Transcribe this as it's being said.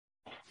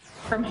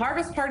From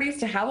harvest parties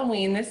to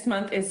Halloween, this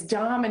month is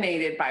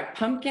dominated by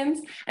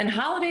pumpkins, and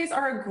holidays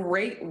are a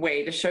great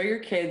way to show your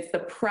kids the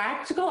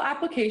practical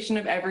application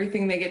of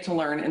everything they get to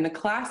learn in the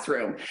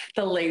classroom.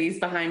 The ladies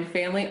behind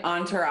Family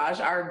Entourage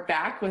are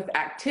back with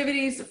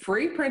activities,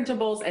 free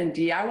printables, and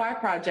DIY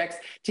projects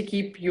to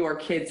keep your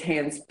kids'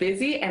 hands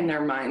busy and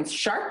their minds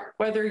sharp,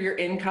 whether you're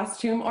in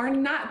costume or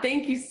not.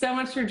 Thank you so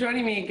much for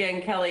joining me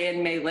again, Kelly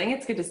and Mei Ling.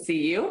 It's good to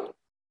see you.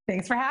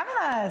 Thanks for having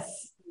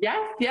us.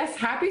 Yes.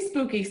 Happy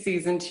spooky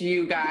season to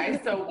you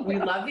guys. So we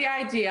love the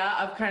idea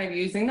of kind of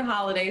using the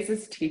holidays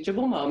as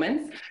teachable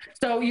moments.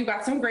 So you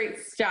got some great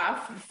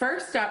stuff.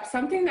 First up,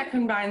 something that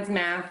combines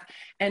math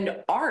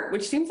and art,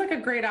 which seems like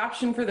a great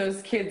option for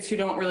those kids who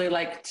don't really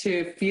like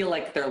to feel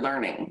like they're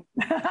learning.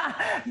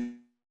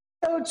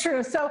 So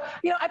true. So,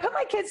 I put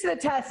my kids to the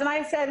test and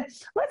I said,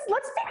 let's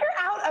figure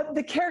out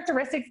the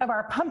characteristics of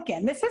our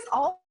pumpkin. This is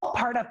all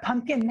part of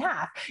pumpkin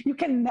math. You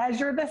can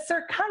measure the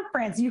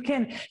circumference. You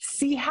can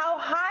see how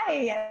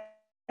high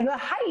the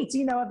height,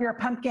 of your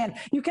pumpkin.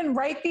 You can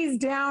write these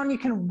down. You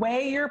can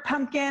weigh your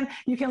pumpkin.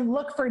 You can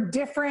look for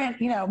different,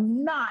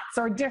 knots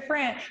or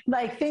different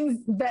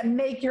things that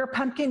make your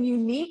pumpkin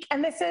unique.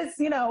 And this is,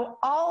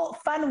 all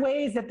fun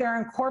ways that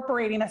they're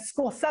incorporating a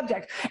school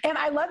subject. And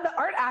I love the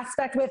art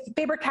aspect with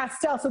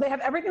Faber-Castell. So they have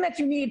everything that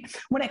you need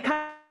when it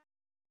comes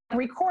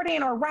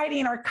recording or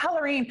writing or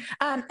coloring.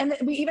 And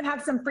we even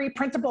have some free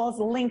printables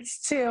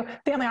linked to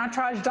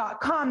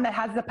familyentourage.com that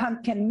has the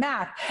pumpkin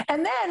math.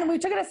 And then we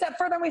took it a step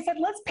further and we said,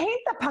 let's paint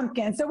the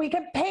pumpkin. So we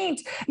could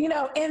paint,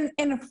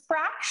 in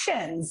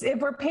fractions. If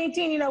we're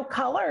painting,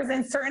 colors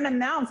in certain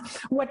amounts,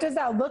 what does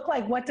that look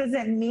like? What does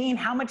it mean?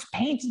 How much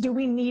paint do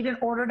we need in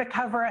order to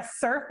cover a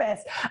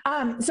surface?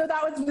 So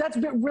that's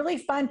really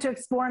fun to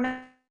explore.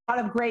 A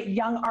lot of great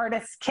young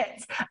artist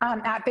kits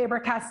at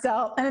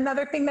Faber-Castell. And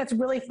another thing that's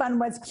really fun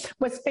was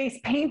face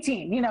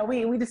painting.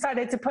 We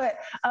decided to put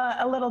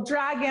a little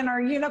dragon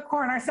or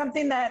unicorn or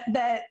something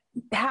that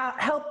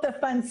helped the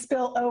fun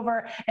spill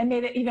over and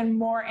made it even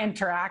more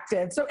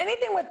interactive. So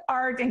anything with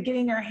art and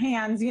getting your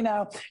hands,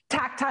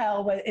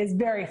 tactile is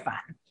very fun.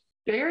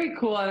 Very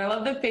cool. And I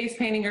love the face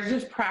painting. You're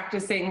just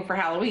practicing for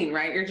Halloween,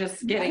 right? You're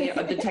just getting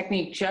the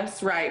technique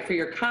just right for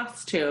your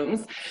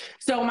costumes.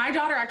 So my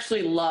daughter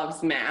actually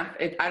loves math.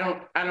 I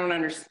don't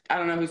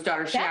know whose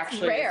daughter she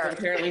actually is, but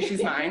apparently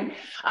she's mine.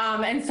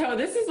 And so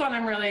this is one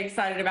I'm really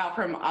excited about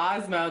from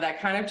Osmo that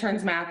kind of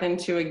turns math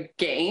into a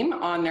game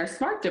on their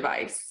smart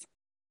device.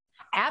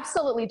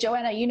 Absolutely,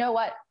 Joanna. You know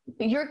what?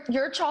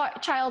 Your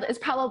child is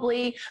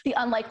probably the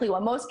unlikely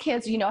one. Most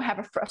kids, have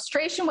a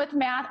frustration with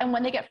math, and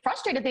when they get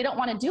frustrated, they don't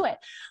want to do it.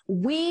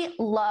 We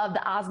love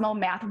the Osmo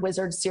Math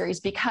Wizard series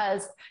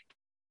because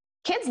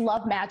kids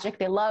love magic.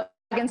 They love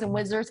dragons and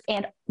wizards,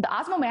 and the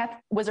Osmo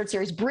Math Wizard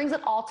series brings it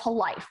all to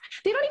life.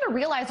 They don't even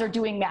realize they're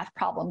doing math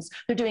problems.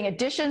 They're doing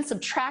addition,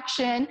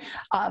 subtraction,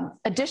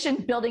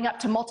 addition building up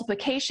to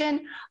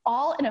multiplication,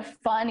 all in a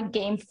fun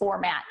game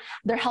format.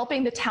 They're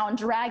helping the town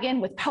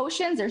dragon with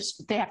potions.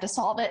 They have to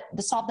solve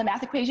the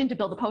math equation to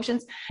build the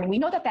potions. And we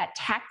know that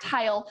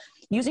tactile,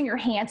 using your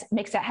hands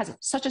has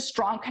such a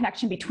strong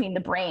connection between the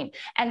brain.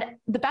 And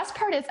the best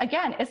part is,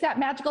 again, it's that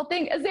magical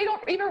thing is they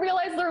don't even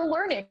realize they're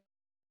learning.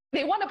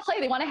 They want to play,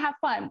 they want to have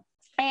fun.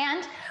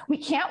 And we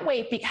can't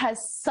wait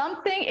because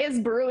something is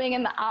brewing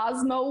in the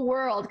Osmo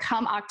world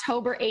come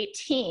October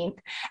 18th.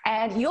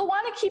 And you'll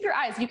want to keep your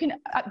eyes. You can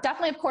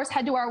definitely, of course,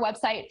 head to our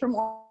website for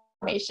more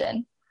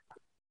information.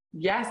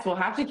 Yes, we'll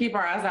have to keep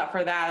our eyes out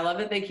for that. I love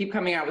that they keep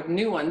coming out with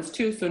new ones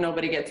too, so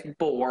nobody gets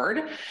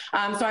bored.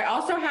 So I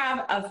also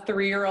have a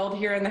 3-year-old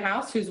here in the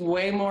house who's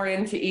way more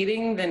into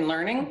eating than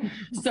learning.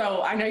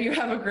 So I know you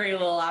have a great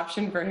little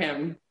option for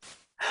him.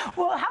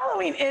 Well,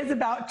 Halloween is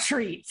about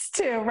treats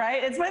too,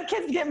 right? It's what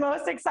kids get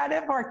most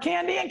excited for,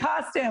 candy and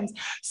costumes.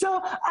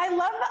 So I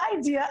love the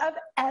idea of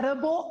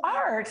edible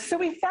art. So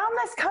we found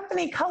this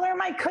company, Color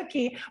My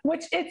Cookie,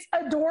 which it's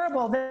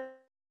adorable.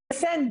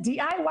 Send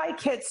DIY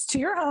kits to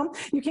your home.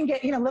 You can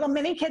get, little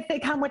mini kits. They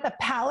come with a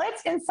palette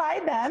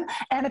inside them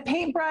and a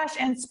paintbrush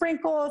and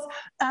sprinkles.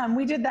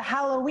 We did the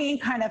Halloween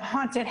kind of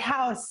haunted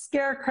house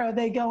scarecrow.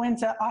 They go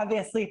into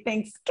obviously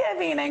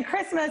Thanksgiving and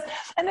Christmas.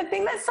 And the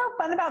thing that's so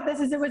fun about this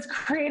is it was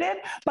created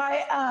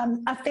by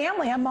a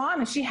family, a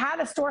mom, and she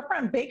had a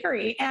storefront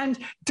bakery. And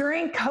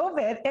during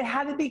COVID, it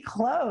had to be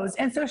closed.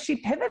 And so she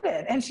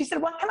pivoted and she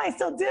said, what can I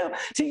still do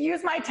to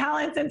use my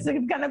talents and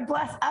to kind of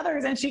bless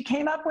others? And she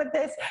came up with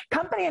this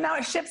company. And now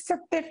it ships to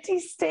 50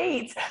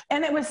 states.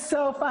 And it was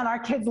so fun. Our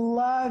kids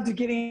loved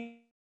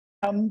getting,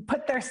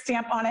 put their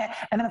stamp on it.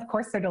 And then of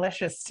course they're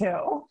delicious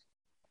too.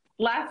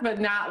 Last but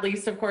not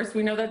least, of course,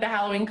 we know that the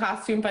Halloween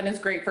costume fun is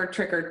great for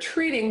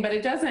trick-or-treating, but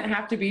it doesn't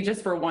have to be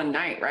just for one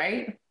night,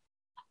 right?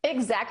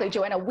 Exactly,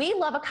 Joanna. We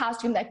love a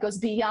costume that goes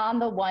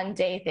beyond the one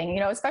day thing,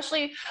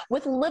 especially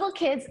with little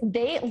kids,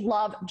 they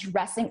love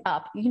dressing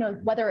up,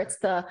 whether it's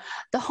the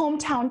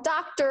hometown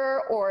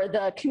doctor or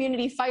the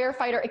community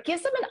firefighter, it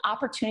gives them an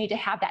opportunity to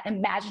have that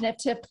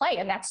imaginative play.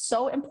 And that's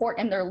so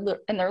important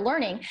in their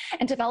learning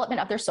and development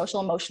of their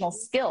social emotional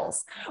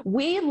skills.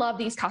 We love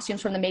these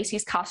costumes from the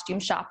Macy's Costume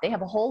Shop. They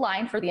have a whole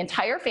line for the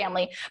entire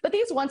family, but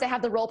these ones that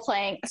have the role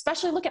playing,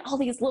 especially look at all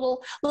these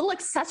little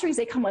accessories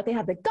they come with. They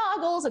have the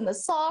goggles and the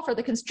saw for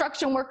the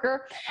construction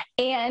worker,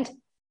 and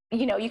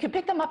you can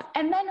pick them up,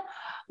 and then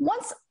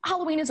once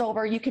Halloween is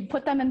over, you can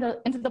put them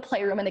into the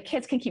playroom, and the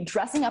kids can keep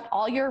dressing up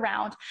all year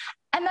round.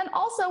 And then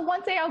also,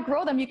 once they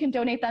outgrow them, you can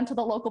donate them to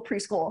the local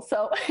preschool,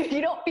 so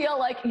you don't feel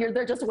like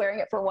they're just wearing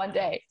it for one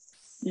day.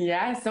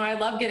 Yes, no, I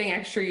love getting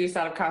extra use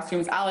out of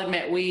costumes. I'll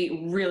admit,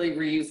 we really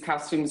reuse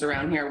costumes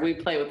around here. We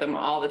play with them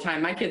all the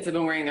time. My kids have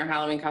been wearing their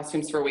Halloween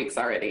costumes for weeks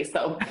already,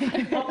 so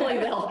hopefully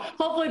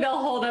they'll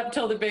hold up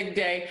till the big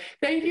day.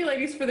 Thank you,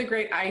 ladies, for the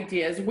great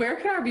ideas. Where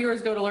can our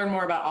viewers go to learn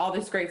more about all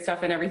this great stuff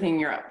and everything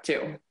you're up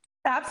to?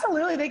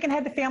 Absolutely. They can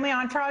head to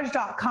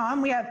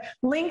familyentourage.com. We have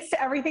links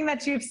to everything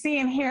that you've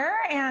seen here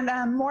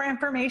and more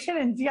information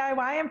and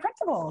DIY and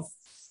printables.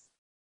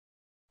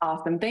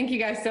 Awesome. Thank you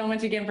guys so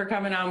much again for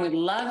coming on. We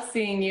love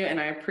seeing you, and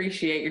I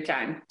appreciate your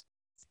time.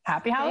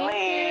 Happy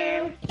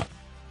Halloween.